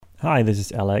Hi, this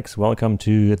is Alex. Welcome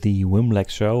to the Wimlex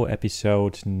Show,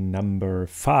 episode number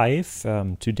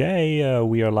 5. Today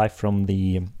we are live from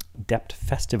the Dept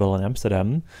Festival in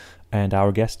Amsterdam, and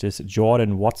our guest is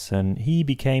Jordan Watson. He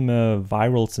became a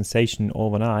viral sensation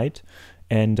overnight,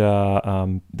 and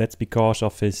that's because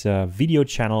of his video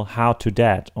channel How to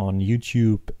Dad on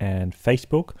YouTube and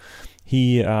Facebook.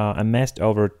 He amassed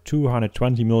over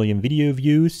 220 million video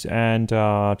views, and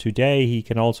today he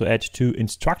can also add 2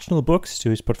 instructional books to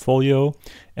his portfolio,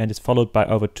 and is followed by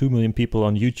over 2 million people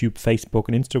on YouTube, Facebook,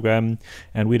 and Instagram.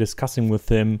 And we're discussing with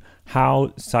him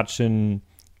how such an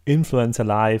influencer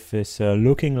life is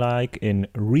looking like in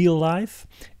real life,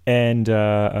 and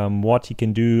what he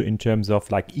can do in terms of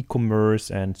like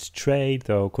e-commerce and trade.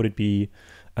 So could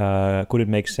it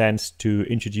make sense to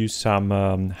introduce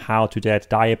some How to Dad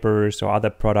diapers or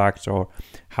other products, or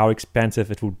how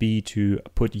expensive it would be to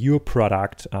put your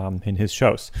product in his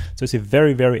shows? So he's a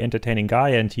very, very entertaining guy,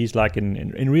 and he's like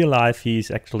in real life, he's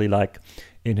actually like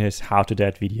in his How to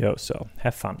Dad video. So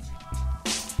have fun.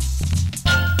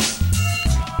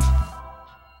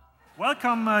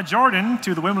 Welcome, Jordan,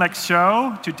 to the Wimlex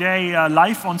Show. Today,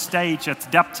 live on stage at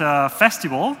Dept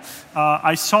Festival.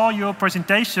 I saw your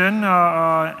presentation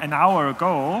an hour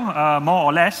ago, more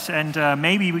or less, and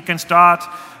maybe we can start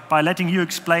by letting you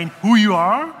explain who you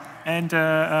are and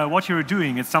what you're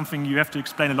doing. It's something you have to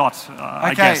explain a lot,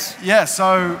 I guess. Okay, yeah,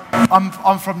 so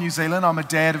I'm from New Zealand. I'm a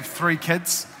dad of 3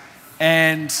 kids,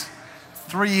 and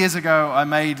 3 years ago I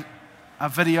made a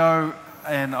video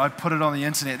and I put it on the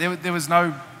internet. There was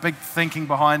no big thinking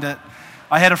behind it.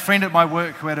 I had a friend at my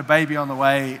work who had a baby on the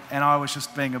way, and I was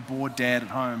just being a bored dad at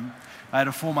home. I had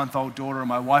a 4-month-old daughter and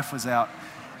my wife was out.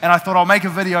 And I thought I'll make a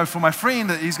video for my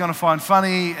friend that he's going to find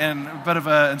funny, and a bit of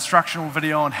an instructional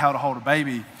video on how to hold a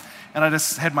baby. And I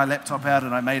just had my laptop out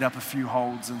and I made up a few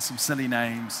holds and some silly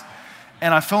names.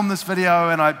 And I filmed this video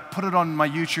and I put it on my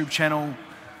YouTube channel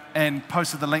and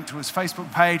posted the link to his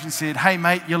Facebook page and said, "Hey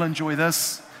mate, you'll enjoy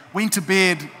this." Went to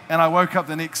bed, and I woke up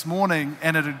the next morning,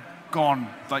 and it had gone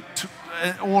like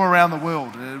all around the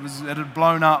world. It had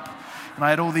blown up, and I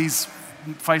had all these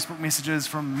Facebook messages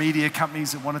from media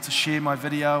companies that wanted to share my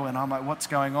video, and I'm like, what's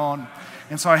going on?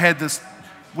 And so I had this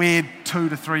weird 2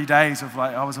 to 3 days of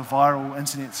like I was a viral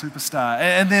internet superstar,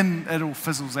 and then it all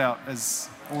fizzles out as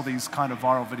all these kind of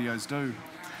viral videos do.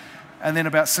 And then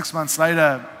about 6 months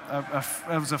later,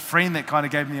 it was a friend that kind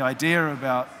of gave me the idea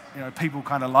about, people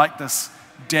kind of like this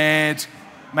dad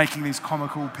making these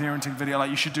comical parenting videos, like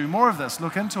you should do more of this,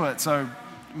 look into it. So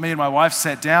me and my wife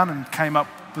sat down and came up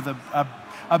with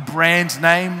a brand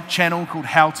name channel called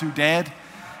How to Dad,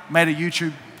 made a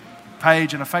YouTube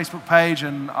page and a Facebook page,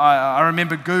 and I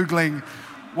remember Googling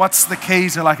what's the key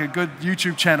to like a good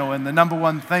YouTube channel, and the number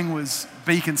one thing was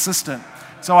be consistent.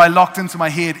 So I locked into my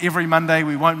head, every Monday,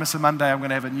 we won't miss a Monday, I'm going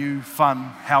to have a new,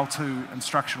 fun, how-to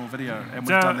instructional video, and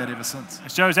we've done that ever since.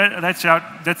 So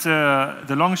that's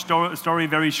the long story,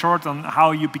 very short, on how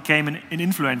you became an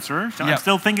influencer. So yep. I'm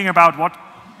still thinking about what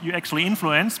you actually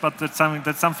influence, but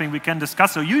that's something we can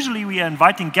discuss. So usually we are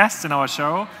inviting guests in our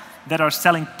show that are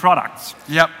selling products.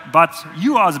 Yep. But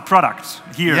you are the product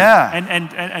here. Yeah.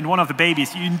 And one of the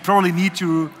babies. You probably need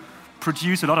to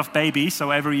produce a lot of babies, so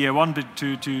every year one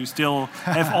to still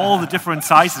have all the different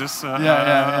sizes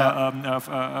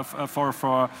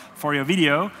for your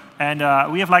video. And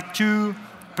we have like 2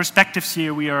 perspectives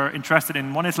here we are interested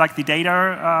in. One is like the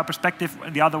data perspective,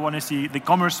 and the other one is the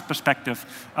commerce perspective.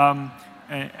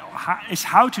 Is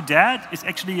How to Dad is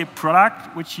actually a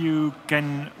product which you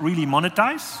can really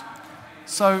monetize?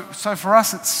 So for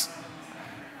us,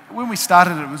 when we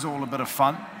started, it was all a bit of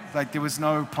fun. Like there was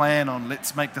no plan on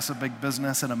let's make this a big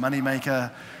business and a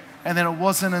moneymaker. And then it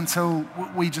wasn't until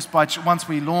once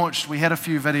we launched, we had a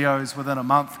few videos within a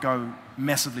month go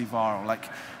massively viral, like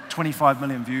 25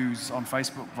 million views on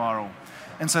Facebook viral.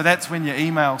 And so that's when your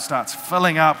email starts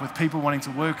filling up with people wanting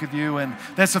to work with you. And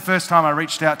that's the first time I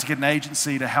reached out to get an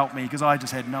agency to help me, because I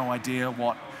just had no idea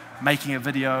what making a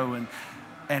video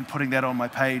and putting that on my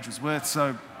page was worth.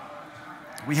 So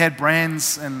we had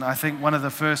brands, and I think one of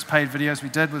the first paid videos we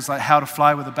did was like how to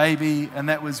fly with a baby, and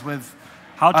that was with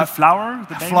how to flower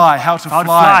the baby? How to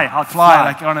fly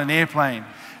like on an airplane.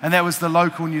 And that was the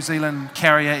local New Zealand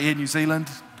carrier, Air New Zealand,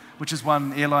 which is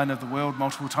one airline of the world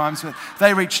multiple times. But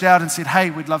they reached out and said, hey,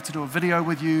 we'd love to do a video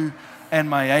with you. And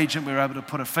my agent, we were able to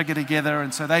put a figure together,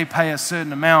 and so they pay a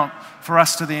certain amount for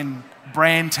us to then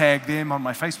brand tag them on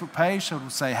my Facebook page. So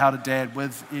it'll say How to Dad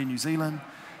with Air New Zealand.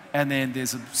 And then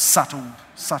there's a subtle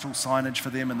signage for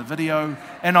them in the video.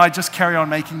 And I just carry on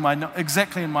making mine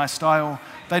exactly in my style.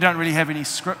 They don't really have any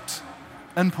script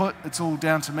input. It's all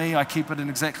down to me. I keep it in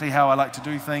exactly how I like to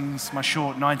do things, my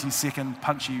short 90-second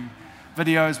punchy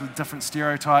videos with different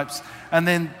stereotypes. And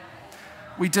then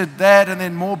we did that, and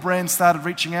then more brands started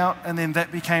reaching out, and then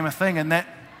that became a thing. And that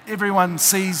everyone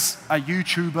sees a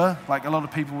YouTuber, like a lot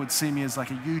of people would see me as like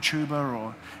a YouTuber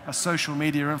or a social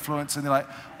media influencer, and they're like,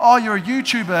 oh, you're a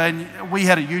YouTuber, and we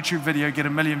had a YouTube video get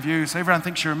 1 million views, so everyone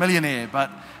thinks you're a millionaire, but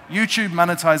YouTube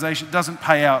monetization doesn't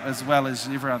pay out as well as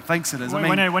everyone thinks it is.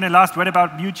 When I last read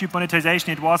about YouTube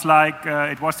monetization, it was like,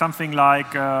 it was something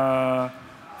like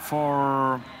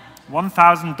for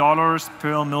 $1,000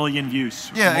 per million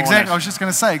views. Yeah, exactly. I was just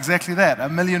going to say exactly that.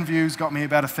 1 million views got me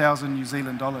about 1,000 New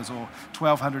Zealand dollars or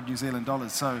 1,200 New Zealand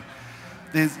dollars. So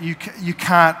you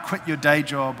can't quit your day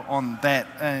job on that.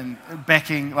 And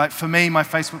backing, like for me, my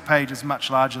Facebook page is much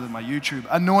larger than my YouTube,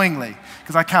 annoyingly,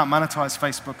 because I can't monetize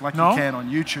Facebook like you can on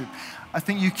YouTube. I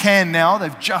think you can now.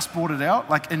 They've just brought it out,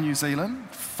 like in New Zealand.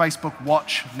 Facebook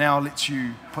Watch now lets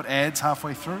you put ads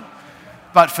halfway through.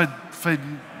 But for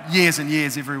years and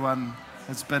years, everyone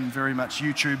has been very much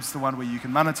YouTube's the one where you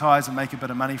can monetize and make a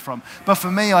bit of money from. But for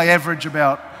me, I average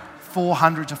about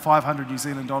 400 to 500 New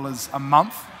Zealand dollars a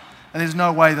month, and there's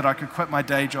no way that I could quit my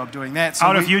day job doing that. So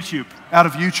out of YouTube? Out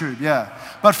of YouTube, yeah.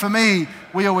 But for me,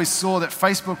 we always saw that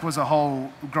Facebook was a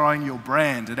whole growing your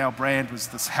brand, and our brand was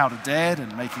this How to Dad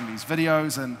and making these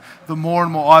videos, and the more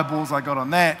and more eyeballs I got on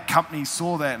that, companies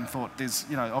saw that and thought,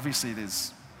 obviously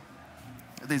there's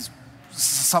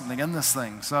something in this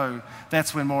thing. So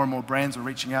that's when more and more brands were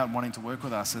reaching out and wanting to work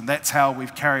with us. And that's how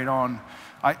we've carried on.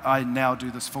 I now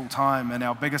do this full time, and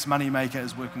our biggest money maker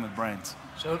is working with brands.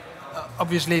 So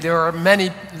obviously there are many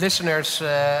listeners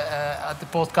at the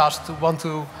podcast who want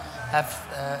to have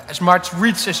as much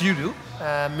reach as you do,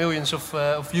 millions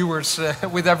of viewers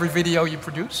with every video you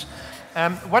produce.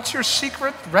 What's your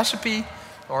secret recipe?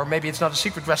 Or maybe it's not a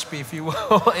secret recipe if you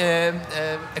will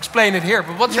explain it here,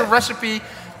 but what's your recipe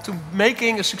to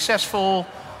making a successful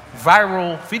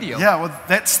viral video? Yeah, well,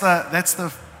 that's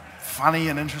the funny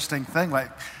and interesting thing.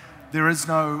 Like,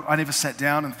 I never sat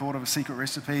down and thought of a secret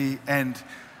recipe, and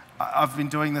I've been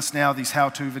doing this now, these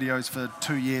how-to videos for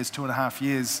 2.5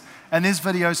 years, and there's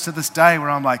videos to this day where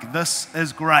I'm like, this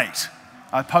is great.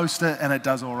 I post it and it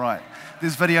does all right.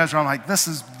 There's videos where I'm like, this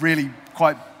is really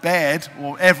quite bad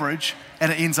or average,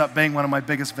 and it ends up being one of my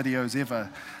biggest videos ever.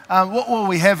 What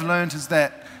we have learned is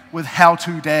that with How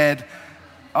to Dad,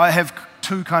 I have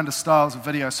two kind of styles of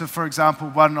video. So for example,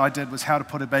 one I did was how to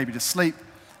put a baby to sleep.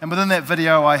 And within that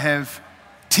video, I have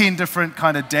 10 different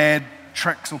kind of dad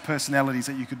tricks or personalities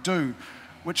that you could do,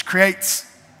 which creates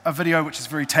a video which is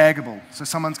very taggable. So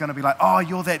someone's going to be like, oh,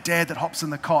 you're that dad that hops in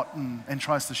the cot and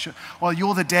tries to shush. Or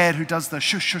you're the dad who does the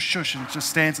shush, shush, shush and just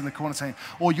stands in the corner saying,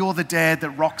 or you're the dad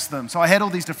that rocks them. So I had all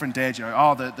these different dads,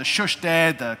 the shush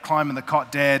dad, the climb in the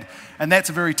cot dad, and that's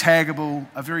a very taggable,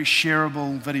 a very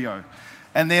shareable video.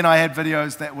 And then I had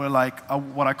videos that were like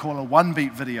what I call a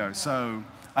one-beat video. So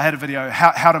I had a video,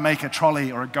 how to make a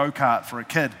trolley or a go-kart for a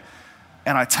kid.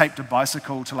 And I taped a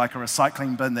bicycle to like a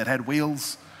recycling bin that had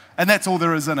wheels. And that's all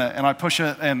there is in it. And I push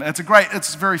it, and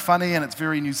it's very funny, and it's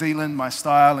very New Zealand, my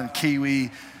style, and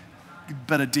Kiwi,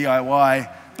 bit of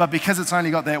DIY. But because it's only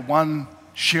got that one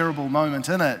shareable moment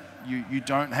in it, you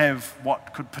don't have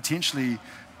what could potentially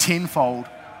tenfold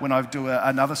when I do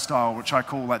another style, which I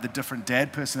call like the different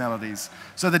dad personalities.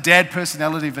 So the dad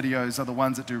personality videos are the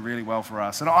ones that do really well for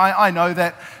us. And I know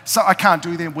that, so I can't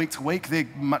do them week to week. They're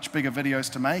much bigger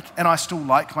videos to make. And I still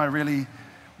like my really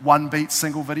one-beat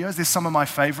single videos. There's some of my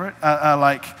favorite.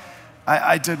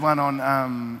 I did one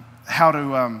on how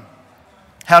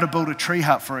to build a tree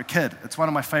hut for a kid. It's one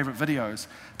of my favorite videos.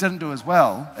 Didn't do as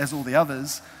well as all the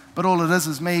others, but all it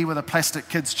is me with a plastic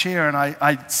kid's chair, and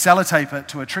I sellotape it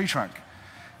to a tree trunk.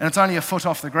 And it's only a foot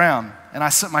off the ground, and I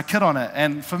sit my kid on it.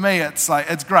 And for me, it's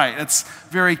great. It's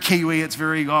very Kiwi. It's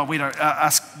very, we don't,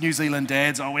 us New Zealand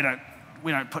dads,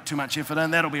 we don't put too much effort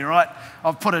in. That'll be all right.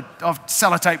 I've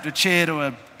sellotaped a chair to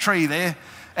a tree there,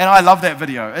 and I love that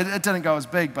video. It didn't go as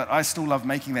big, but I still love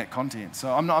making that content.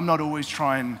 So I'm not always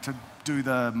trying to do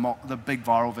the big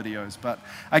viral videos. But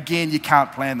again, you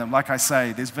can't plan them. Like I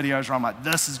say, there's videos where I'm like,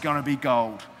 this is going to be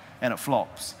gold, and it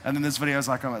flops. And then there's videos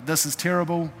like, I'm like, this is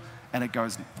terrible, and it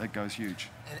goes huge.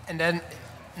 And then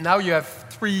now you have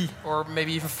 3 or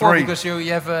maybe even 4 because you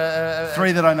have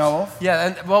 3 that I know of. Yeah,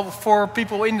 and well, for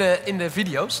people in the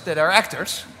videos that are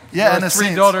actors, yeah, and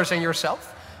 3 daughters and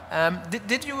yourself.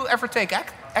 Did you ever take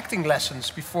acting lessons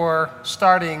before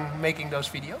starting making those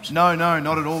videos? No,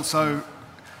 not at all. So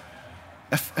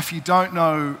if you don't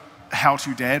know How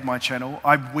to Dad, my channel,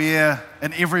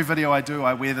 in every video I do,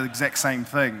 I wear the exact same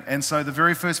thing. And so the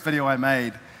very first video I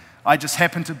made, I just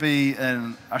happened to be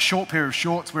in a short pair of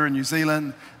shorts. We're in New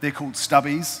Zealand. They're called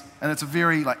stubbies. And it's a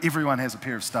very, like, everyone has a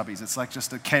pair of stubbies. It's like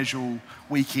just a casual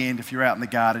weekend. If you're out in the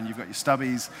garden, you've got your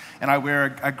stubbies. And I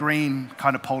wear a green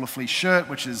kind of polar fleece shirt,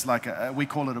 which is like, we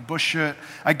call it a bush shirt.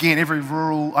 Again,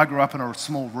 I grew up in a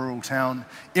small rural town.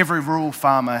 Every rural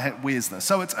farmer wears this.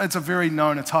 So it's a very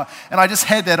known attire. And I just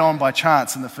had that on by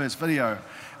chance in the first video.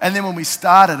 And then when we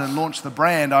started and launched the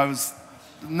brand, I was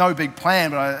no big plan,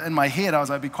 but in my head I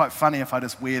was like, it'd be quite funny if I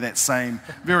just wear that same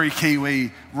very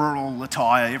Kiwi rural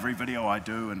attire every video I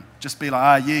do and just be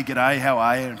like, yeah, g'day, how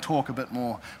are you? And talk a bit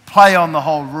more, play on the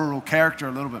whole rural character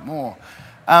a little bit more.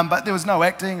 But there was no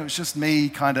acting, it was just me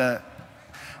kind of,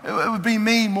 it would be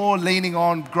me more leaning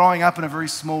on, growing up in a very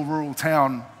small rural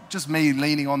town, just me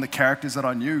leaning on the characters that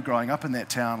I knew growing up in that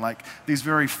town, like these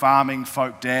very farming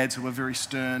folk dads who were very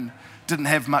stern, didn't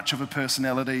have much of a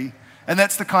personality. And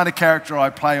that's the kind of character I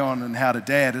play on in How to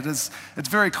Dad. It's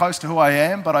very close to who I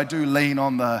am, but I do lean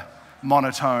on the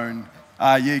monotone,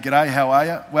 yeah, g'day, how are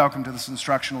you? Welcome to this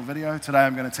instructional video. Today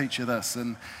I'm going to teach you this.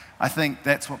 And I think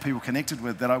that's what people connected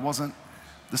with, that I wasn't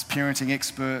this parenting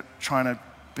expert trying to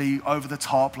be over the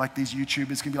top like these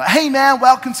YouTubers can be like, hey man,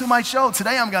 welcome to my show.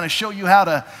 Today I'm going to show you how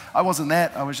to... I wasn't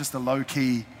that. I was just a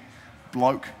low-key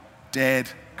bloke, dad,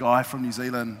 guy from New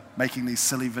Zealand making these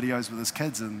silly videos with his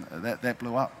kids, and that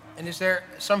blew up. And is there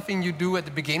something you do at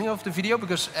the beginning of the video?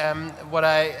 Because what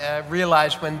I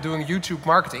realized when doing YouTube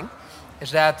marketing is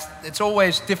that it's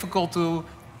always difficult to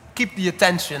keep the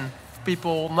attention of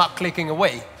people not clicking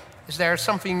away. Is there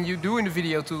something you do in the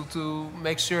video to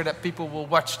make sure that people will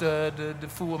watch the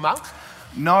full amount?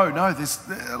 No, there's,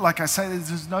 like I say,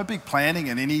 there's no big planning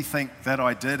in anything that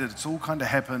I did. It's all kind of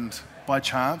happened by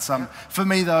chance. For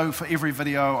me though, for every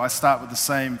video, I start with the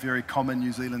same very common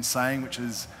New Zealand saying, which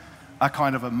is a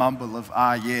kind of a mumble of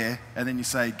yeah, and then you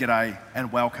say g'day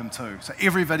and welcome to. So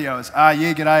every video is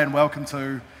yeah, g'day and welcome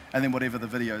to, and then whatever the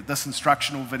video, this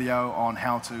instructional video on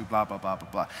how to blah, blah, blah, blah,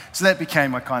 blah. So that became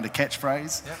my kind of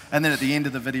catchphrase. Yep. And then at the end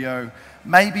of the video,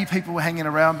 maybe people were hanging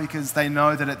around because they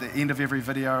know that at the end of every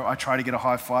video, I try to get a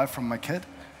high five from my kid,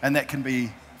 and that can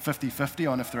be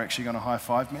 50-50 on if they're actually going to high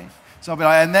five me. So I'll be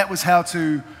like, and that was how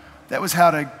to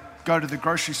go to the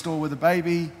grocery store with a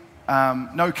baby.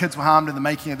 No kids were harmed in the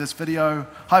making of this video.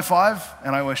 High five,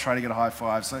 and I always try to get a high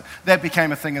five. So that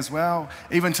became a thing as well.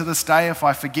 Even to this day, if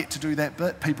I forget to do that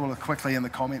bit, people are quickly in the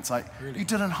comments like, really? You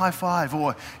didn't high five,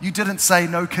 or you didn't say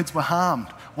no kids were harmed.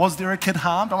 Was there a kid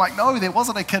harmed? I'm like, no, there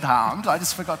wasn't a kid harmed. I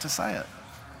just forgot to say it.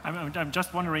 I'm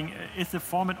just wondering, is the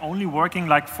format only working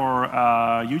like for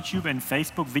YouTube and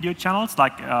Facebook video channels?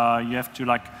 Like you have to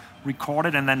like record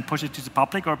it and then push it to the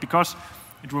public, or because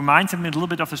it reminds me a little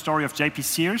bit of the story of JP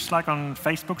Sears, like on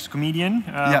Facebook's comedian.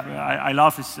 I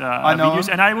love his videos,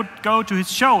 and I would go to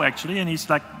his show actually, and he's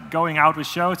like going out with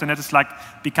shows, and that is like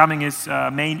becoming his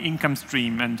main income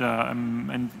stream,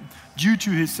 and due to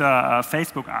his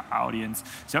Facebook audience.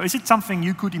 So is it something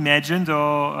you could imagine,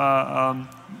 or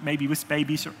maybe with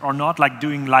babies or not, like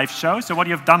doing live shows? So what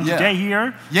you have done today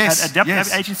here at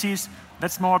Adapt Agencies,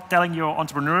 that's more telling your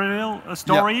entrepreneurial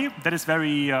story. That is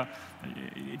very.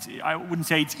 I wouldn't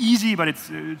say it's easy, but it's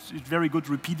very good,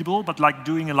 repeatable. But like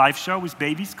doing a live show with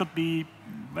babies could be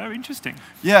very interesting.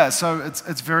 Yeah, so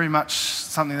it's very much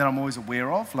something that I'm always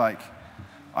aware of. Like,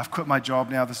 I've quit my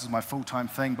job now, this is my full-time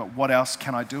thing, but what else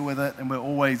can I do with it? And we're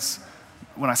always,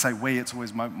 when I say we, it's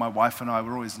always my wife and I,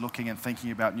 we're always looking and thinking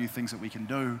about new things that we can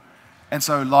do. And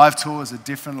so live tours are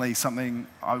definitely something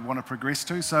I want to progress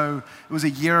to. So it was a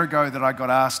year ago that I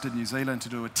got asked in New Zealand to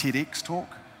do a TEDx talk.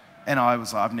 And I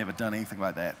was like, I've never done anything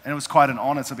like that. And it was quite an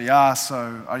honor to be asked,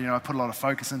 so I put a lot of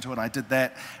focus into it, and I did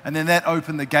that. And then that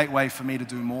opened the gateway for me to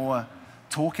do more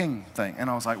talking thing. And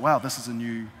I was like, wow, this is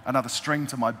another string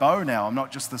to my bow now. I'm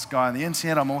not just this guy on the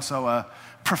internet, I'm also a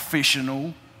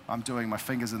professional, I'm doing my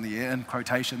fingers in the air, in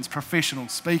quotations, professional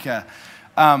speaker.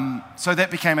 So that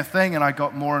became a thing, and I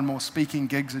got more and more speaking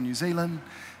gigs in New Zealand.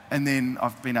 And then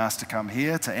I've been asked to come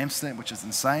here to Amsterdam, which is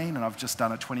insane, and I've just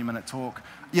done a 20-minute talk.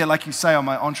 Yeah, like you say, on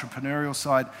my entrepreneurial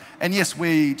side. And yes,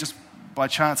 we, just by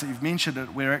chance that you've mentioned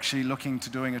it, we're actually looking to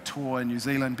doing a tour in New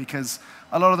Zealand, because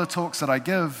a lot of the talks that I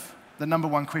give, the number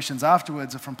one questions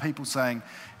afterwards are from people saying,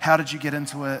 how did you get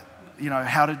into it? You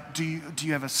know, do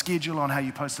you have a schedule on how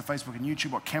you post to Facebook and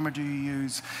YouTube? What camera do you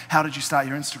use? How did you start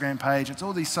your Instagram page? It's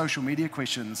all these social media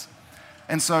questions.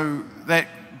 And so that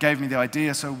gave me the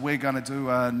idea. So we're going to do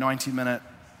a 90-minute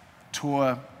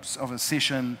tour of a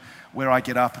session where I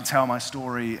get up and tell my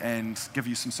story and give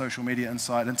you some social media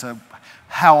insight into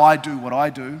how I do what I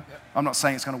do. Yep. I'm not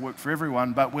saying it's going to work for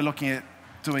everyone, but we're looking at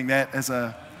doing that as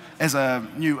as a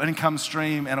new income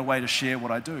stream and a way to share what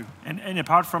I do. And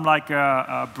apart from like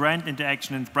brand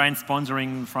interaction and brand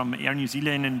sponsoring from Air New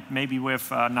Zealand, and maybe we've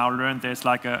now learned there's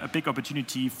like a big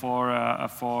opportunity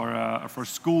for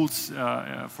schools,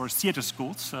 for theater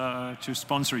schools to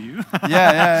sponsor you.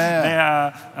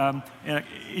 Yeah.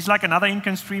 It's like another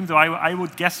income stream, though. I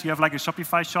would guess you have like a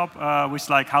Shopify shop with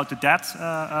like How to Dad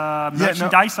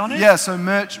merchandise on it. Yeah, so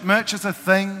merch is a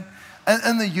thing.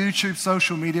 In the YouTube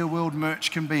social media world,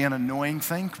 merch can be an annoying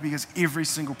thing because every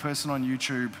single person on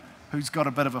YouTube who's got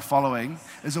a bit of a following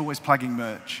is always plugging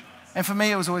merch. And for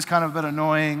me, it was always kind of a bit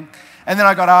annoying. And then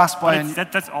I got asked by...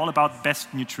 That's all about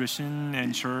best nutrition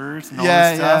and shirts and all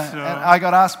this stuff. So. And I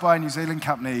got asked by a New Zealand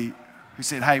company who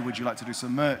said, hey, would you like to do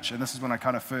some merch? And this is when I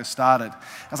kind of first started.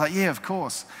 I was like, yeah, of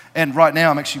course. And right now,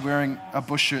 I'm actually wearing a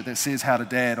Bush shirt that says How to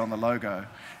Dad on the logo.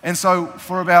 And so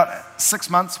for about 6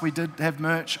 months, we did have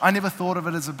merch. I never thought of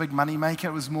it as a big money maker.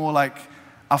 It was more like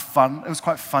it was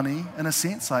quite funny in a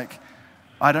sense. Like,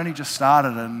 I'd only just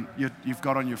started and you've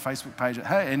got on your Facebook page,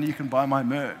 hey, and you can buy my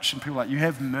merch. And people were like, you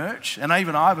have merch? And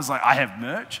even I was like, I have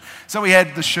merch. So we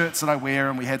had the shirts that I wear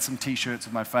and we had some T-shirts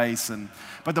with my face.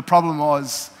 But the problem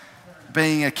was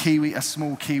being a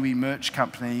small Kiwi merch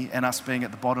company and us being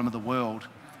at the bottom of the world.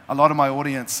 A lot of my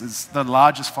audience the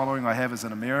largest following I have is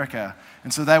in America.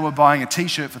 And so they were buying a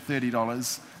T-shirt for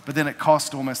 $30, but then it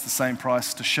cost almost the same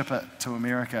price to ship it to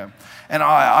America. And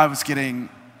I was getting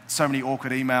so many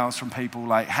awkward emails from people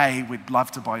like, hey, we'd love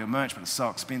to buy your merch, but it's so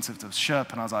expensive to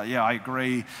ship. And I was like, yeah, I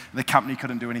agree. The company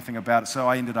couldn't do anything about it, so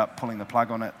I ended up pulling the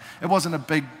plug on it. It wasn't a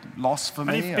big loss for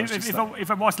me. If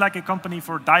it was like a company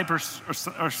for diapers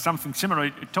or something similar,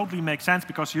 it totally makes sense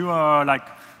because you are like,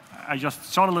 I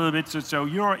just saw a little bit, so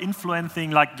you're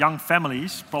influencing like young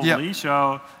families, probably. Yep.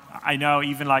 So I know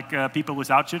even like people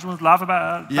without children would laugh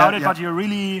about it, but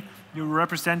you're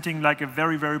representing like a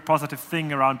very, very positive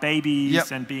thing around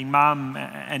babies and being mom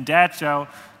and dad. So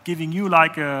giving you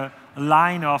like a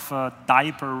line of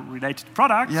diaper-related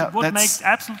products would make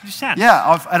absolutely sense.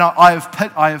 Yeah,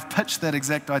 I have pitched that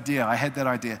exact idea. I had that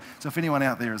idea. So if anyone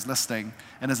out there is listening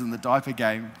and is in the diaper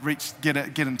game, get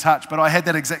in touch. But I had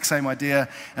that exact same idea,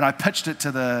 and I pitched it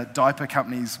to the diaper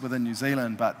companies within New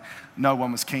Zealand, but no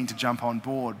one was keen to jump on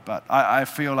board. But I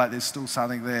feel like there's still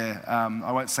something there.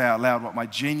 I won't say out loud what my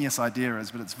genius idea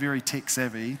is, but it's very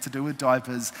tech-savvy to do with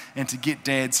diapers and to get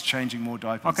dads changing more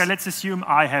diapers. Okay, let's assume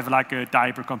I have like a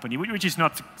diaper company, which is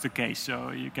not the case.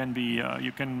 So you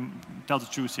can tell the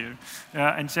truth here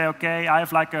and say, okay, I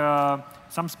have like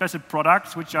some special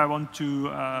products which I want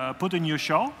to put in your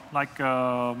show, like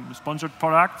sponsored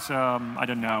products. I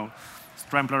don't know,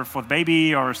 Scrambler for the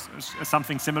baby or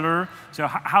something similar. So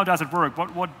how does it work?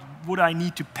 What would I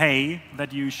need to pay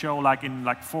that you show like in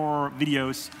like 4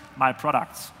 videos my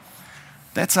products?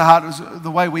 That's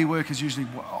the way we work is usually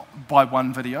by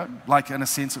one video. Like in a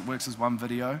sense, it works as one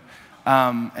video.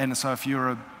 And so if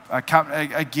you're a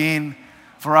company, again,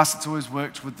 for us, it's always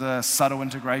worked with the subtle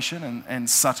integration and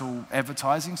subtle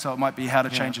advertising. So it might be how to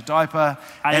change a diaper.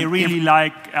 I really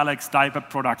like Alex diaper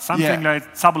products, something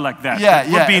like subtle like that. Yeah,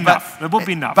 that would be enough. That would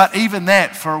be enough. But even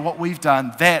that, for what we've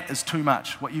done, that is too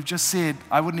much. What you've just said,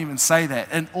 I wouldn't even say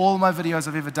that. In all my videos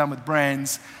I've ever done with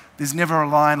brands, there's never a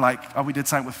line like, oh, we did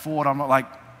something with Ford. I'm not like,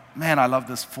 man, I love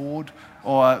this Ford.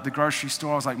 Or the grocery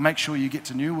store, I was like, make sure you get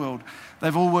to New World.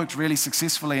 They've all worked really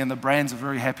successfully, and the brands are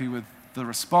very happy with the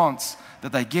response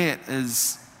that they get.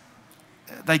 Is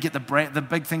they get the brand. The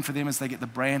big thing for them is they get the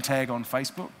brand tag on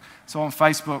Facebook. So on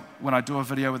Facebook, when I do a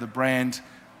video with a brand,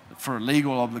 for a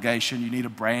legal obligation, you need to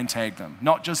brand tag them.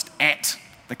 Not just at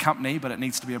the company, but it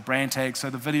needs to be a brand tag.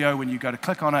 So the video, when you go to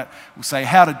click on it, will say,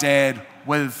 How to Dad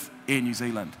with Air New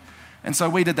Zealand. And so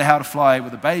we did the How to Fly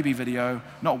with a Baby video.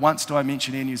 Not once do I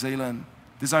mention Air New Zealand.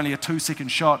 There's only a 2-second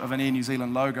shot of an Air New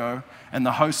Zealand logo, and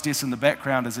the hostess in the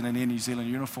background is in an Air New Zealand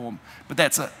uniform. But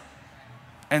that's it.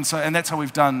 And that's how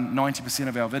we've done 90%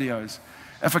 of our videos.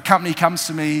 If a company comes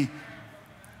to me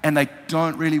and they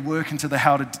don't really work into the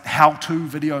how-to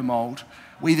video mold,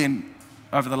 we then,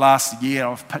 over the last year,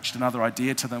 I've pitched another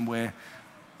idea to them where,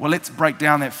 well, let's break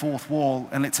down that fourth wall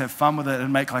and let's have fun with it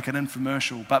and make like an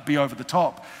infomercial, but be over the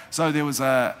top. So there was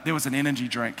an energy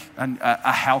drink,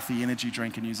 a healthy energy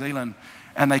drink in New Zealand,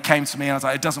 and they came to me and I was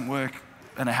like, it doesn't work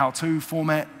in a how-to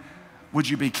format. Would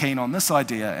you be keen on this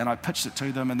idea? And I pitched it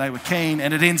to them and they were keen,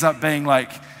 and it ends up being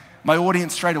like, my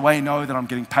audience straight away know that I'm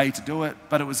getting paid to do it,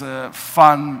 but it was a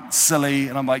fun, silly,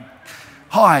 and I'm like,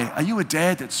 hi, are you a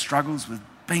dad that struggles with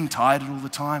being tired all the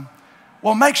time?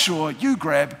 well, make sure you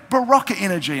grab Barocca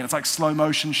Energy. And it's like slow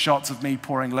motion shots of me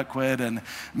pouring liquid and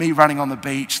me running on the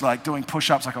beach, like doing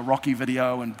push-ups like a Rocky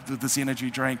video and this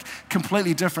energy drink.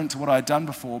 Completely different to what I had done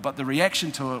before, but the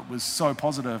reaction to it was so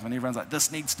positive. And everyone's like,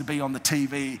 this needs to be on the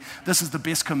TV. This is the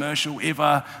best commercial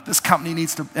ever. This company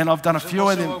needs to, and I've done a few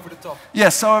of them. So over the top. Yeah,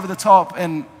 so over the top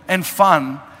and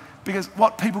fun. Because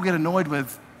what people get annoyed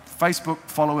with, Facebook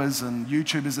followers and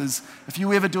YouTubers, is if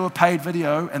you ever do a paid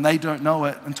video and they don't know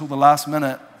it until the last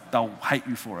minute, they'll hate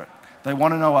you for it. They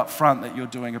want to know up front that you're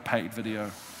doing a paid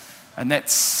video. And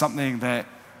that's something that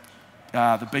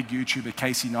the big YouTuber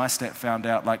Casey Neistat found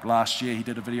out like last year. He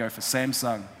did a video for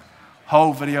Samsung.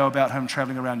 Whole video about him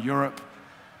traveling around Europe.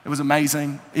 It was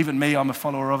amazing. Even me, I'm a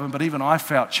follower of him, but even I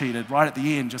felt cheated. Right at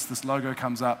the end, just this logo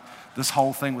comes up. This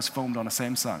whole thing was filmed on a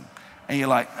Samsung. And you're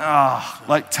like,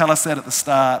 like tell us that at the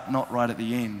start, not right at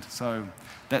the end. So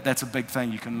that's a big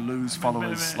thing. You can lose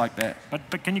followers like that.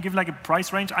 But can you give like a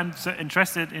price range? I'm so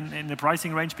interested in the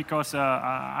pricing range because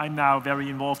I'm now very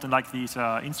involved in like these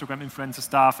Instagram influencer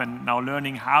stuff and now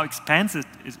learning how expensive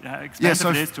it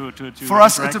is to for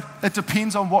us, it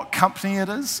depends on what company it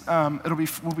is. We'll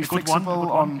be flexible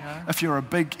on if you're a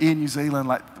big Air New Zealand,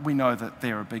 like we know that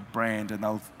they're a big brand and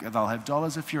they'll have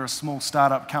dollars. If you're a small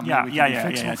startup company, we can be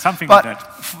flexible. Something but like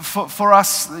that. For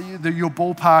us, your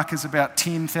ballpark is about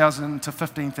 10,000 to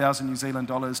 15,000 New Zealand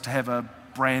dollars to have a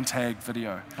brand tag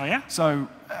video. Oh yeah? So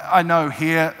I know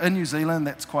here in New Zealand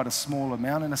that's quite a small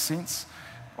amount in a sense.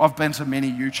 I've been to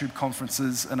many YouTube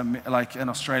conferences in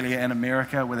Australia and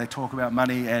America where they talk about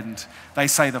money and they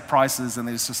say the prices and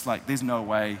there's just like, there's no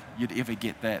way you'd ever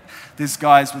get that. There's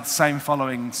guys with the same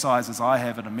following size as I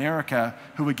have in America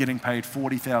who are getting paid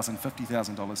 $40,000,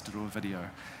 $50,000 to do a video.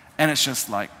 And it's just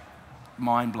like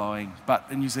mind-blowing. But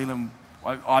in New Zealand,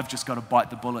 I've just got to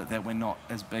bite the bullet that we're not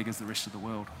as big as the rest of the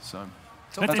world. So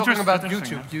talking about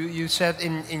YouTube, you said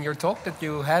in your talk that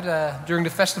you had during the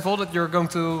festival that you're going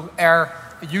to air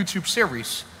a YouTube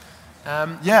series.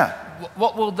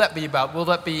 What will that be about? Will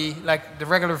that be like the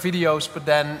regular videos, but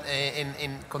then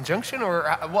in conjunction, or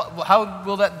how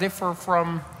will that differ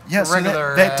from the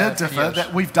regular? That did differ.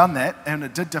 Videos? We've done that, and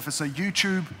it did differ. So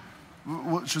YouTube,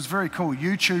 which was very cool,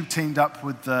 YouTube teamed up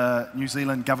with the New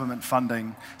Zealand government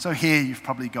funding. So here you've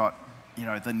probably got,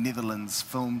 the Netherlands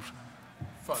Film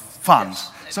Fund.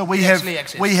 Yes. So we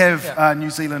have New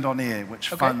Zealand On Air, which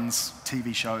funds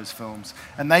TV shows, films.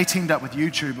 And they teamed up with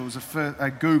YouTube. It was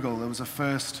Google. It was a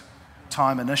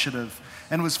first-time initiative.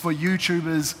 And it was for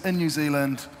YouTubers in New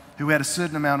Zealand who had a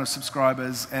certain amount of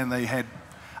subscribers, and they had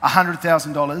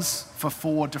 $100,000 for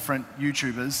 4 different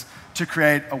YouTubers to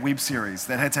create a web series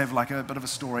that had to have like a bit of a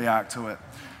story arc to it.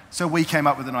 So we came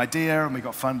up with an idea and we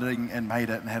got funding and made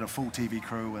it and had a full TV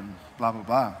crew and blah, blah,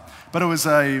 blah. But it was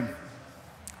a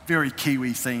very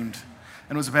Kiwi themed.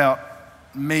 And it was about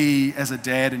me as a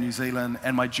dad in New Zealand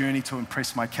and my journey to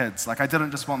impress my kids. Like I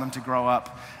didn't just want them to grow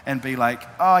up and be like,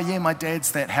 oh yeah, my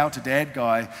dad's that How to Dad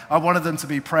guy. I wanted them to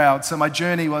be proud. So my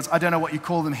journey was, I don't know what you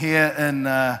call them here in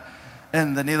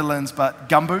the Netherlands, but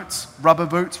gumboots, rubber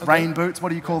boots, rain boots. What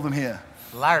do you call them here?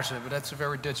 Laarzen, but that's a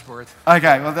very Dutch word.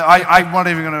 Okay, well, I'm not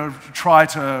even going to try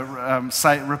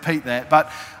to repeat that.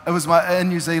 But it was in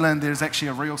New Zealand, there's actually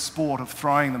a real sport of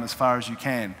throwing them as far as you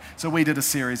can. So we did a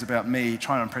series about me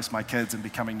trying to impress my kids and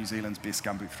becoming New Zealand's best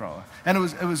gumboot thrower. And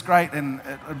it was great, and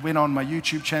it went on my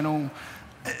YouTube channel.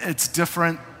 It's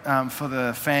different for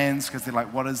the fans because they're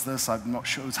like, what is this? I'm not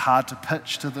sure. It was hard to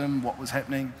pitch to them what was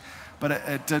happening. But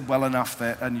it did well enough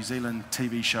that a New Zealand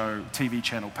TV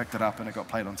channel picked it up and it got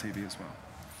played on TV as well.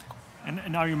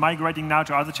 And are you migrating now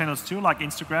to other channels too, like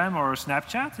Instagram or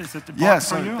Snapchat? Is it important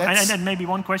for you? And then maybe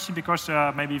one question, because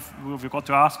maybe we forgot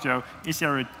to ask Joe, is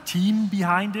there a team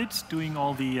behind it doing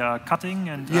all the cutting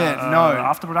and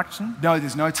after production? No,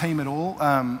 there's no team at all.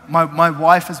 My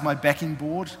wife is my backing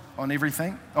board on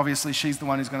everything. Obviously, she's the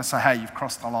one who's going to say, hey, you've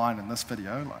crossed the line in this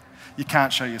video. Like, you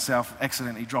can't show yourself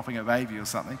accidentally dropping a baby or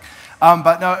something.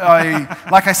 But no,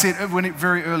 like I said,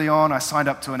 very early on, I signed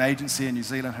up to an agency in New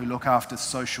Zealand who look after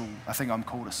social, I think I'm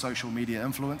called a social media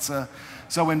influencer.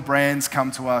 So when brands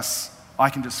come to us, I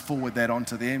can just forward that on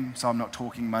to them. So I'm not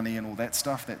talking money and all that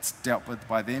stuff. That's dealt with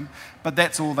by them. But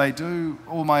that's all they do.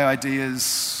 All my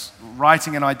ideas,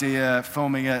 writing an idea,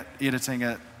 filming it, editing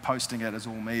it, posting it is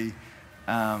all me.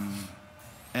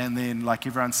 And then, like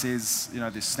everyone says,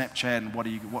 there's Snapchat and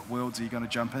what worlds are you going to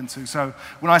jump into? So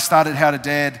when I started How to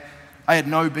Dad, I had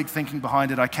no big thinking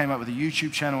behind it. I came up with a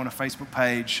YouTube channel and a Facebook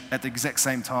page at the exact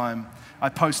same time. I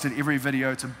posted every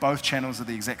video to both channels at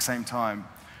the exact same time.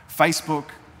 Facebook,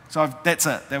 that's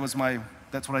it.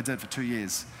 That's what I did for 2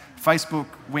 years. Facebook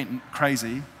went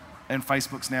crazy, and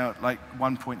Facebook's now at like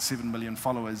 1.7 million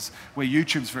followers, where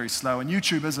YouTube's very slow, and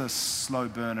YouTube is a slow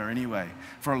burner anyway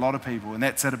for a lot of people, and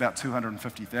that's at about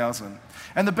 250,000.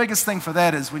 And the biggest thing for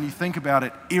that is when you think about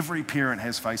it, every parent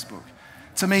has Facebook.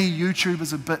 To me, YouTube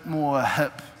is a bit more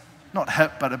hip, not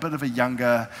hip, but a bit of a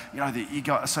younger, you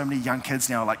got so many young kids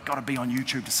now, like, got to be on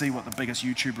YouTube to see what the biggest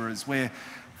YouTuber is, where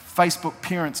Facebook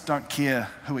parents don't care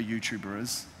who a YouTuber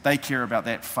is. They care about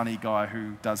that funny guy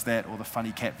who does that, or the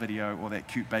funny cat video, or that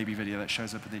cute baby video that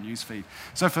shows up in their newsfeed.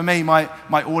 So for me, my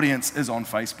audience is on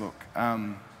Facebook.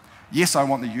 Yes, I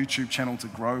want the YouTube channel to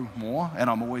grow more, and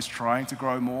I'm always trying to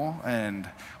grow more. And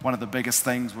one of the biggest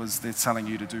things was they're telling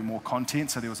you to do more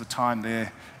content. So there was a time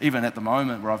there, even at the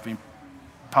moment, where I've been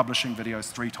publishing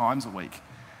videos 3 times a week.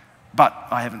 But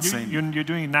I haven't seen... You're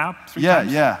doing it now 3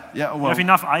 times? Yeah. Well, you have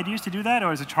enough ideas to do that,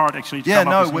 or is it hard actually to come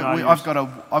up with new ideas?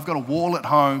 I've got a wall at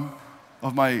home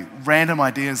of my random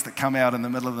ideas that come out in the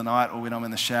middle of the night or when I'm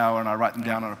in the shower, and I write them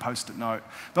down on a Post-it note.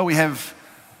 But we have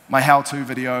my how-to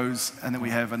videos, and then we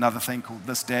have another thing called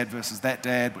This Dad versus That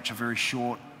Dad, which are very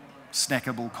short,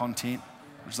 snackable content.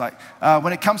 Which is like,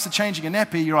 when it comes to changing a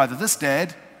nappy, you're either this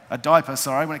dad... a diaper,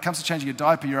 sorry. When it comes to changing a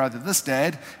diaper, you're either this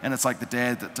dad, and it's like the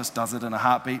dad that just does it in a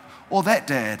heartbeat, or that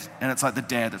dad, and it's like the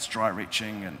dad that's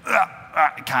dry-reaching and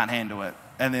can't handle it.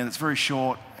 And then it's very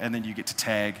short, and then you get to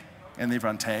tag, and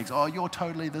everyone tags, oh, you're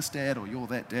totally this dad, or you're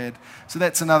that dad. So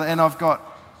that's another, and I've got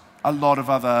a lot of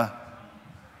other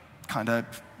kind of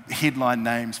headline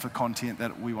names for content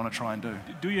that we want to try and do.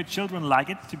 Do your children like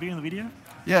it to be in the video?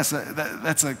 Yes,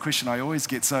 that's a question I always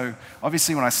get. So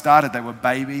obviously when I started, they were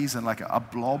babies and like a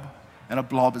blob, and a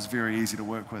blob is very easy to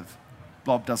work with.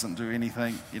 Blob doesn't do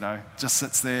anything, just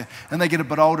sits there. And they get a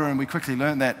bit older, and we quickly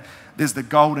learned that there's the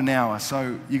golden hour.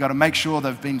 So you got to make sure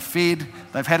they've been fed,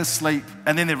 they've had a sleep,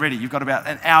 and then they're ready. You've got about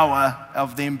an hour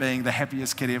of them being the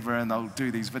happiest kid ever, and they'll do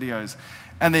these videos.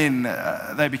 And then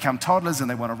they become toddlers, and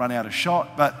they want to run out of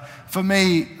shot. But for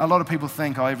me, a lot of people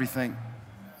think, everything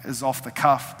is off the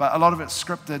cuff, but a lot of it's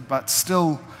scripted, but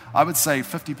still, I would say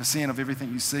 50% of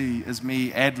everything you see is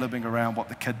me ad-libbing around what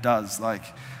the kid does. Like,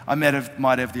 I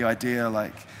might have the idea,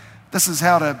 like, this is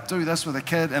how to do this with a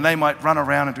kid, and they might run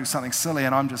around and do something silly,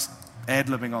 and I'm just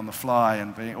ad-libbing on the fly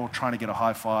or trying to get a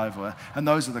high five, and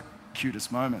those are the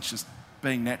cutest moments, just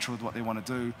being natural with what they want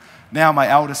to do. Now my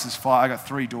eldest is 5, I got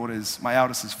 3 daughters, my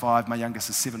eldest is 5, my youngest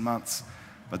is 7 months,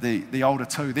 but the older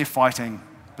 2, they're fighting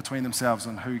between themselves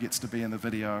on who gets to be in the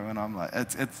video, and I'm like,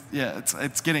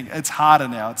 it's harder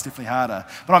now. It's definitely harder.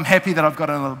 But I'm happy that I've got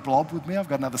another blob with me. I've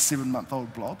got another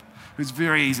 7-month-old blob who's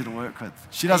very easy to work with.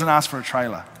 She doesn't ask for a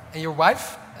trailer. And your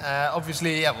wife,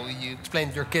 obviously, you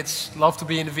explained your kids love to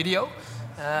be in the video.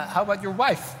 How about your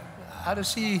wife? How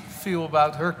does she feel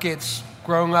about her kids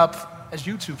growing up as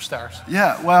YouTube stars?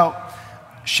 Yeah, well,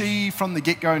 she, from the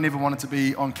get-go, never wanted to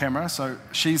be on camera, so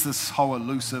she's this whole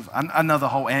elusive, another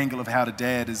whole angle of How to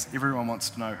Dad is everyone wants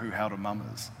to know who How to Mum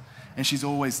is. And she's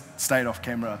always stayed off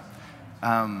camera,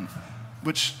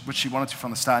 which she wanted to from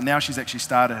the start. Now she's actually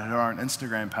started her own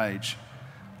Instagram page,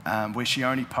 where she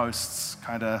only posts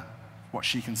kind of what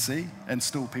she can see, and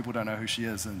still people don't know who she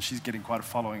is, and she's getting quite a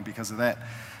following because of that.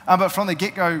 But from the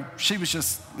get-go, she was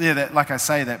just, that, like I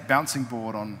say, that bouncing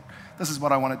board on, this is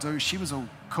what I want to do. She was all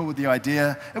cool with the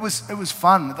idea. It was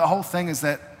fun. The whole thing is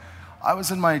that I was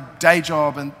in my day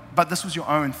job, but this was your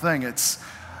own thing.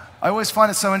 I always find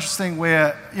it so interesting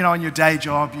where, in your day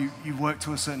job, you work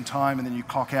to a certain time and then you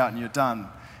clock out and you're done.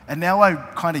 And now I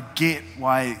kind of get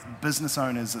why business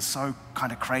owners are so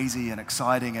kind of crazy and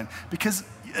exciting, and because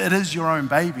it is your own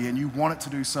baby and you want it to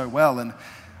do so well. And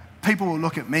people will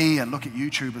look at me and look at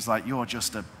YouTube as like, you're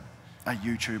just a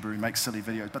YouTuber who makes silly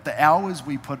videos. But the hours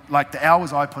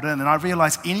I put in, and I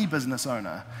realize any business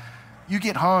owner, you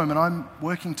get home and I'm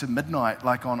working to midnight,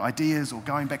 like on ideas or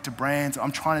going back to brands.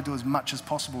 I'm trying to do as much as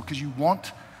possible because you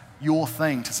want your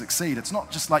thing to succeed. It's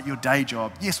not just like your day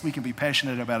job. Yes, we can be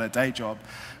passionate about our day job,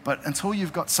 but until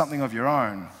you've got something of your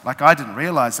own, like I didn't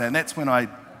realize that, and that's when I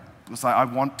was like, I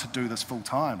want to do this full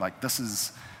time. Like it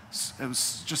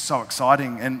was just so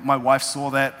exciting, and my wife saw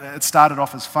that. It started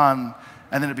off as fun,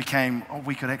 and then it became,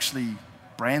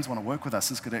 brands want to work with us.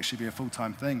 This could actually be a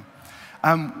full-time thing.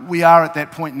 We are at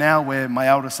that point now where my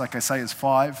eldest, like I say, is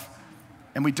 5,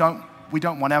 and we don't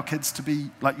want our kids to be,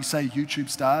 like you say, YouTube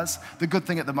stars. The good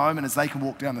thing at the moment is they can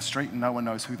walk down the street and no one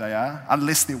knows who they are,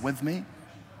 unless they're with me.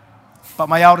 But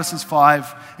my eldest is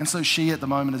 5, and so she at the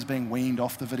moment is being weaned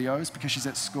off the videos because she's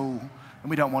at school, and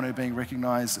we don't want her being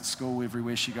recognized at school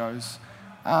everywhere she goes.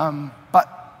 But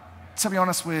to be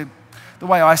honest, the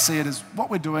way I see it is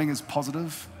what we're doing is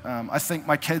positive. I think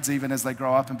my kids, even as they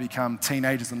grow up and become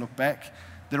teenagers and look back,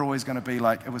 they're always going to be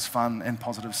like, it was fun and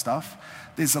positive stuff.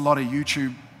 There's a lot of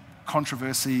YouTube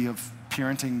controversy of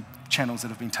parenting channels that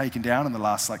have been taken down in the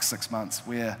last like 6 months,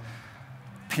 where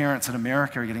parents in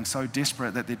America are getting so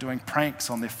desperate that they're doing pranks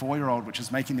on their 4-year-old, which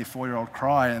is making their 4-year-old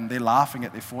cry, and they're laughing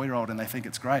at their 4-year-old and they think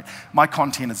it's great. My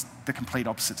content is the complete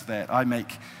opposite to that.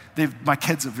 My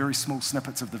kids are very small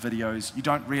snippets of the videos. You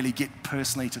don't really get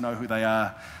personally to know who they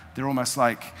are. They're almost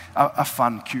like a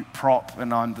fun, cute prop,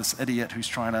 and I'm this idiot who's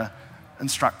trying to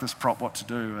instruct this prop what to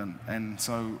do, and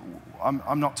so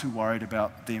I'm not too worried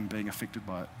about them being affected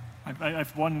by it. I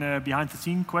have one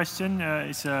behind-the-scene question.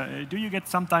 Do you get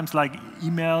sometimes like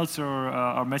emails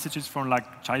or messages from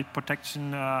like child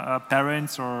protection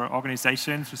parents or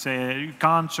organizations who say you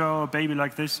can't show a baby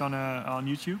like this on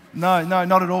YouTube? No,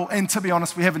 not at all. And to be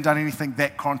honest, we haven't done anything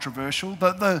that controversial.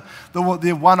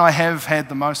 The one I have had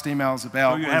the most emails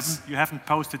about you haven't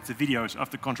posted the videos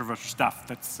of the controversial stuff.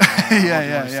 That's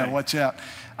yeah. Watch out.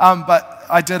 But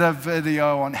I did a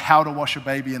video on how to wash a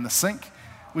baby in the sink,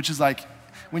 which is like,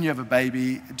 when you have a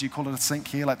baby, do you call it a sink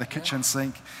here, like the kitchen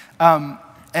sink? And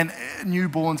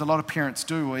newborns, a lot of parents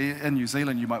do. In New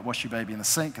Zealand, you might wash your baby in the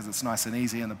sink because it's nice and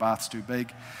easy and the bath's too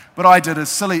big. But I did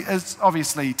it's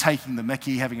obviously taking the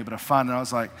mickey, having a bit of fun, and I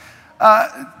was like,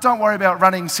 don't worry about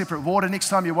running separate water. Next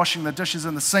time you're washing the dishes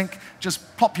in the sink,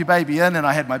 just plop your baby in. And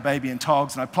I had my baby in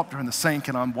togs, and I plopped her in the sink,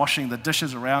 and I'm washing the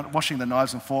dishes around, washing the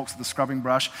knives and forks with the scrubbing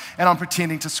brush, and I'm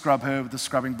pretending to scrub her with the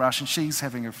scrubbing brush, and she's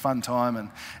having a fun time.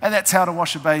 And that's how to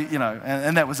wash a baby,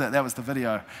 and that was it. That was the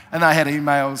video. And I had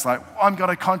emails like, I'm going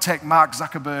to contact Mark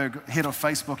Zuckerberg, head of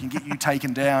Facebook, and get you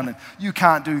taken down, and you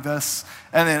can't do this.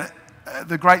 And then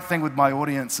the great thing with my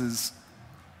audience is,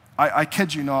 I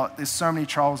kid you not, there's so many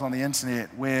trolls on the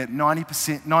internet where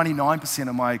 99%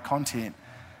 of my content,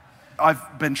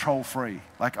 I've been troll-free.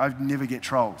 Like, I never get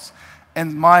trolls.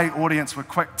 And my audience were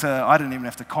quick I didn't even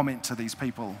have to comment to these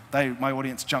people. My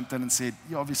audience jumped in and said,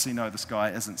 you obviously know this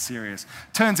guy isn't serious.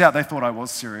 Turns out they thought I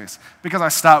was serious, because I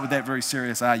start with that very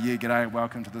serious, g'day,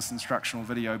 welcome to this instructional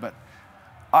video. But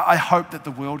I hope that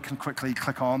the world can quickly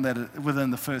click on that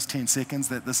within the first 10 seconds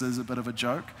that this is a bit of a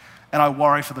joke. And I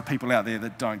worry for the people out there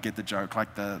that don't get the joke,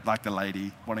 like the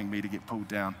lady wanting me to get pulled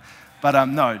down. But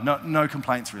no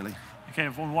complaints really. Okay,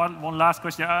 one last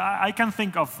question. I can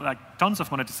think of like tons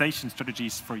of monetization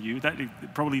strategies for you. That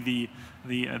probably the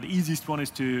easiest one is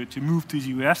to move to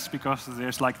the US, because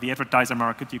there's like the advertiser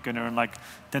market. You can earn like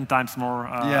 10 times more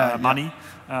money.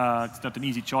 It's not an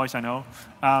easy choice, I know.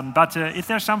 But if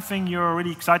there's something you're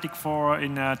really excited for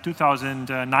in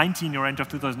 2019 or end of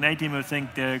 2018, I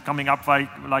think coming up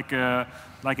like a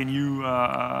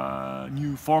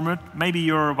new format. Maybe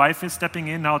your wife is stepping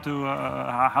in, how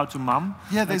to mom.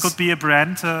 Yeah, there could be a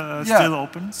brand still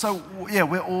open. So yeah,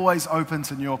 we're always open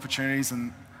to new opportunities,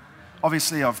 and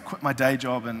obviously I've quit my day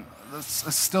job, and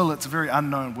it's a very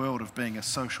unknown world of being a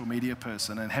social media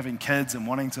person and having kids and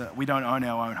we don't own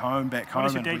our own home back home. What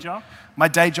is your day job? My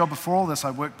day job before all this,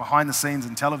 I worked behind the scenes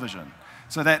in television.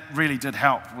 So that really did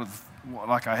help with,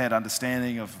 like, I had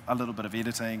understanding of a little bit of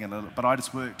editing, but I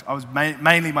just worked. I was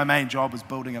mainly, my main job was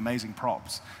building amazing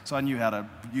props. So I knew how to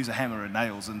use a hammer and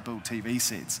nails and build TV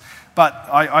sets. But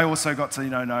I also got to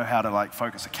know how to like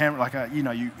focus a camera. Like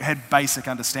you had basic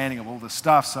understanding of all this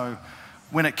stuff. So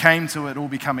when it came to it all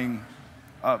becoming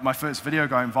my first video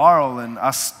going viral and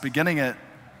us beginning it,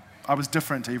 I was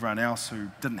different to everyone else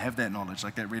who didn't have that knowledge.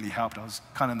 Like, that really helped. I was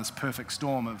kind of in this perfect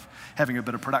storm of having a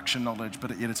bit of production knowledge, bit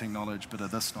of editing knowledge, bit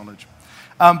of this knowledge.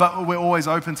 But we're always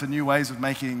open to new ways of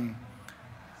making.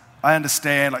 I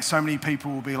understand, like, so many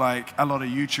people will be like, a lot of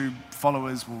YouTube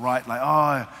followers will write like,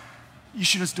 oh, you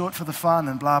should just do it for the fun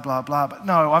and blah, blah, blah. But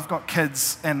no, I've got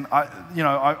kids, and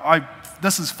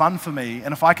this is fun for me,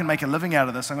 and if I can make a living out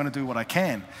of this, I'm going to do what I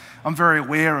can. I'm very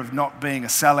aware of not being a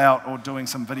sellout or doing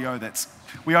some video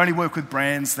we only work with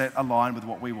brands that align with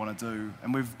what we want to do,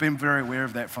 and we've been very aware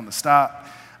of that from the start.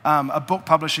 A book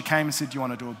publisher came and said, do you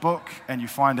want to do a book? And you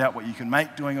find out what you can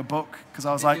make doing a book. Because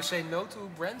I was like... Did you say no to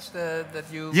brands that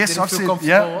you yes, didn't I've feel said, comfortable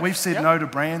yeah, with? we've said no to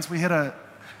brands. We had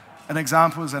an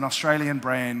example was an Australian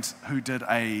brand who did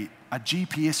a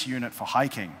GPS unit for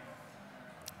hiking.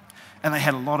 And they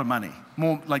had a lot of money,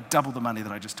 more like double the money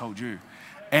that I just told you.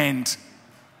 And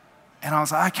I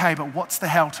was like, okay, but what's the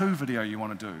how-to video you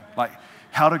want to do? Like,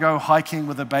 how to go hiking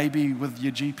with a baby with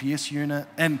your GPS unit.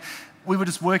 And we were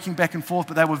just working back and forth,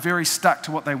 but they were very stuck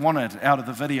to what they wanted out of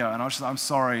the video. And I was just like, I'm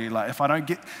sorry, like, if I don't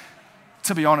get,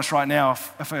 to be honest right now,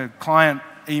 if a client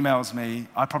emails me,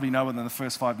 I probably know within the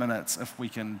first 5 minutes if we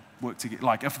can work together,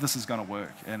 like, if this is going to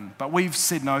work. But we've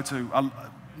said no to,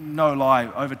 no lie,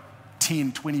 over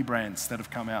 10, 20 brands that have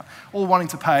come out, all wanting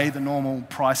to pay the normal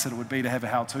price that it would be to have a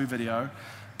how-to video.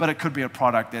 but it could be a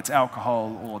product that's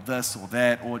alcohol or this or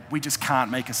that, or we just can't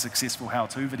make a successful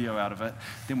how-to video out of it,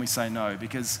 then we say no.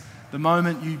 Because the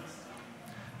moment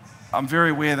I'm very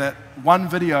aware that one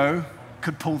video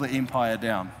could pull the empire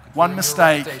down. One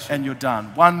mistake and you're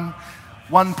done.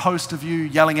 One post of you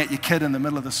yelling at your kid in the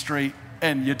middle of the street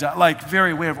and you're done. Like,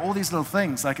 very aware of all these little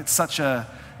things. Like, it's such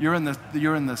you're in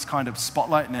this kind of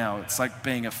spotlight now. It's like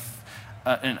being a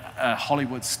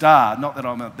Hollywood star. Not that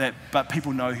I'm that, but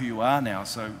people know who you are now.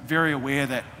 So very aware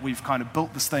that we've kind of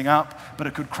built this thing up, but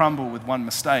it could crumble with one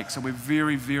mistake. So we're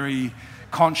very, very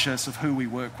conscious of who we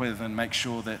work with and make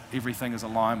sure that everything is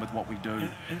aligned with what we do.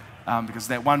 Because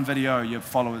that one video, your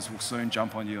followers will soon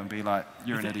jump on you and be like,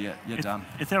 you're an idiot, you're done.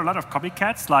 Is there a lot of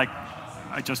copycats? Like,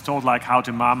 I just told, like, how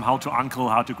to mom, how to uncle,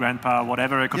 how to grandpa,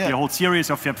 whatever. It could be a whole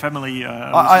series of your family.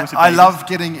 I love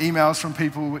getting emails from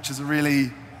people, which is a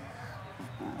really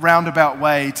roundabout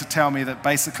way to tell me that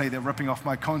basically they're ripping off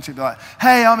my content. They're like,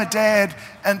 hey, I'm a dad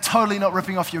and totally not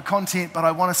ripping off your content, but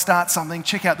I want to start something.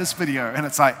 Check out this video. And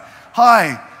it's like,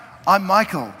 hi, I'm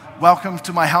Michael. Welcome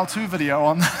to my how-to video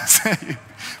on this.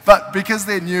 But because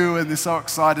they're new and they're so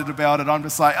excited about it, I'm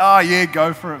just like, oh yeah,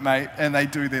 go for it, mate. And they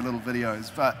do their little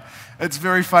videos. But it's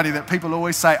very funny that people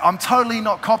always say, I'm totally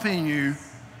not copying you,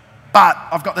 but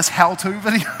I've got this how-to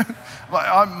video.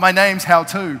 My name's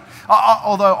how-to.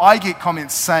 Although I get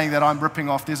comments saying that I'm ripping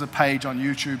off, there's a page on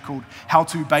YouTube called How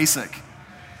To Basic,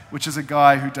 which is a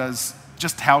guy who does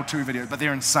just how-to videos, but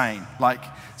they're insane. Like,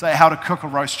 say how to cook a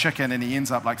roast chicken, and he ends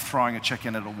up like throwing a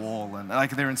chicken at a wall, and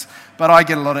like but I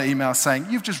get a lot of emails saying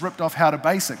you've just ripped off How to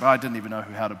Basic. But I didn't even know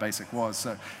who How to Basic was.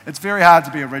 So it's very hard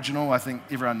to be original. I think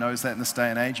everyone knows that in this day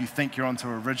and age. You think you're onto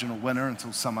an original winner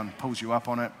until someone pulls you up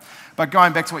on it. But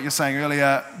going back to what you're saying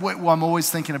earlier, I'm always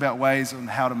thinking about ways on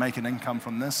how to make an income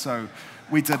from this. So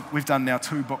we've done now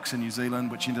 2 books in New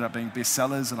Zealand, which ended up being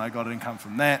bestsellers, and I got an income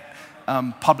from that.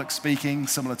 Public speaking,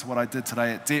 similar to what I did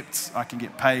today at Depth, I can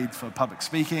get paid for public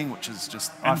speaking, which is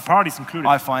just... And parties included.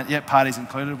 Parties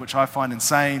included, which I find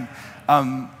insane.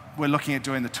 We're looking at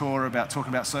doing the tour talking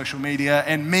about social media,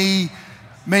 and me,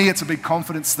 it's a big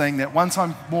confidence thing that once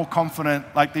I'm more confident,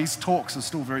 like these talks are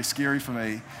still very scary for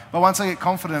me, but once I get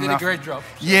confident enough... You did a great job.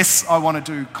 Yes, I want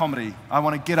to do comedy. I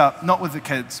want to get up, not with the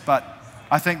kids, but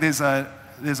I think there's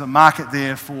a market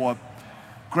there for...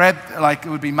 it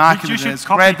would be marketed as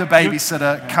grab the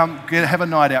babysitter, have a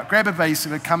night out. Grab a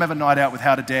babysitter, come have a night out with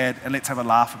How to Dad, and let's have a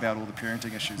laugh about all the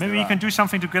parenting issues. Maybe you can do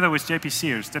something together with JP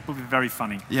Sears. That would be very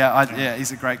funny. Yeah,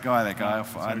 he's a great guy, that guy.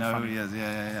 I know who he is.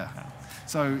 Yeah.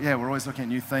 So, we're always looking at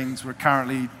new things. We're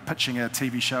currently pitching a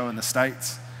TV show in the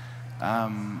States,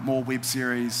 more web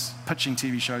series, pitching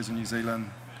TV shows in New Zealand.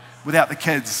 Without the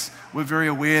kids, we're very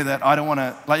aware that I don't want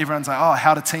to, like everyone's like, oh,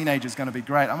 How to Teenage is going to be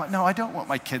great. I'm like, no, I don't want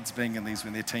my kids being in these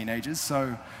when they're teenagers.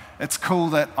 So it's cool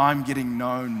that I'm getting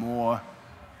known more.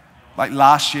 Like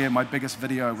last year, my biggest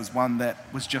video was one that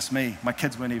was just me. My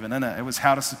kids weren't even in it. It was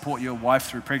how to support your wife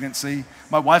through pregnancy.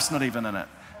 My wife's not even in it.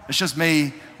 It's just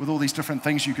me with all these different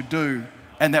things you could do.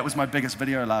 And that was my biggest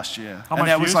video last year. How much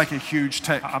views? Was like a huge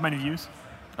tick. How many views?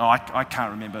 Oh, I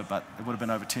can't remember, but it would have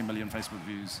been over 10 million Facebook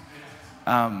views.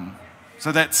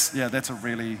 So that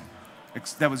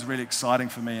was really exciting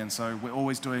for me, and so we're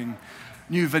always doing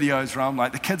new videos where I'm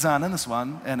like, the kids aren't in this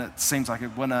one, and it seems like a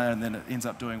winner, and then it ends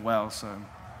up doing well. So,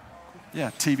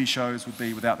 TV shows would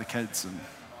be without the kids. And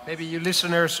maybe you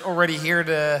listeners already hear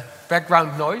the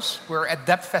background noise. We're at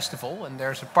Depth Festival, and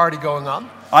there's a party going on.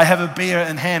 I have a beer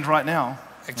in hand right now.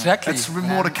 Exactly. It's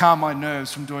more to calm my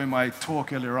nerves from doing my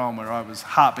talk earlier on, where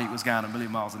heartbeat was going a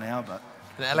million miles an hour, but...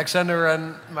 And Alexander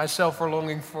and myself are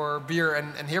longing for beer,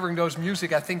 and hearing those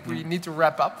music, I think we need to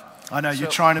wrap up. I know, you're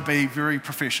trying to be very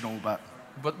professional, but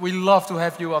we love to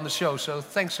have you on the show. So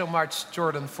thanks so much,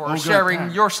 Jordan, for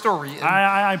sharing your story.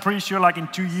 I'm pretty sure like in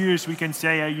 2 years we can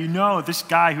say, this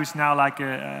guy who's now like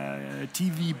a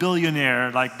TV billionaire,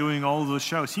 like doing all those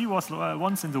shows, he was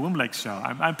once in the Wimlex show.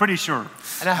 I'm pretty sure.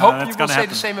 And I hope you will say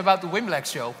the same about the Wimlex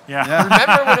show. Yeah.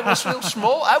 Remember when it was still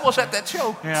small? I was at that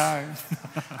show. Yeah.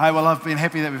 Hey, well, I've been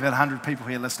happy that we've had 100 people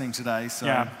here listening today. So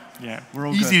we're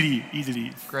all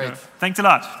easily. Great. Thanks a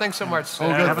lot. Thanks so much. All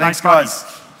good. Have a Thanks, nice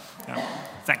guys. Yeah.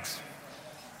 Thanks.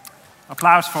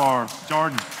 Applause for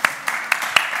Jordan.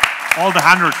 All the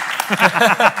 100.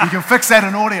 You can fix that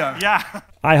in audio. Yeah.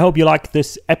 I hope you liked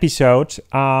this episode.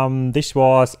 This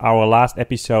was our last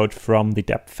episode from the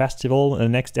Depth Festival. The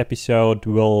next episode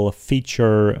will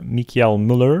feature Michael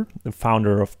Müller, the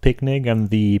founder of Picnic and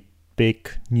the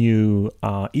big new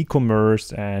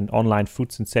e-commerce and online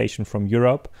food sensation from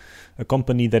Europe, a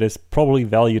company that is probably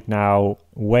valued now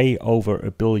way over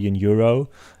 €1 billion.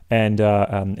 And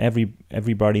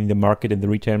everybody in the market, in the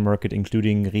retail market,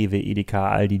 including Rewe, Edeka,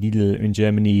 Aldi, Lidl in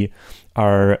Germany,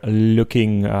 are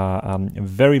looking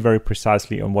very, very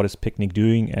precisely on what is Picnic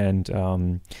doing. And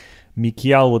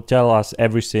Michiel will tell us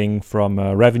everything from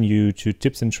revenue to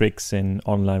tips and tricks in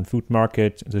online food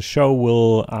market. The show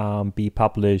will be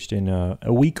published in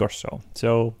a week or so.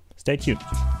 So stay tuned.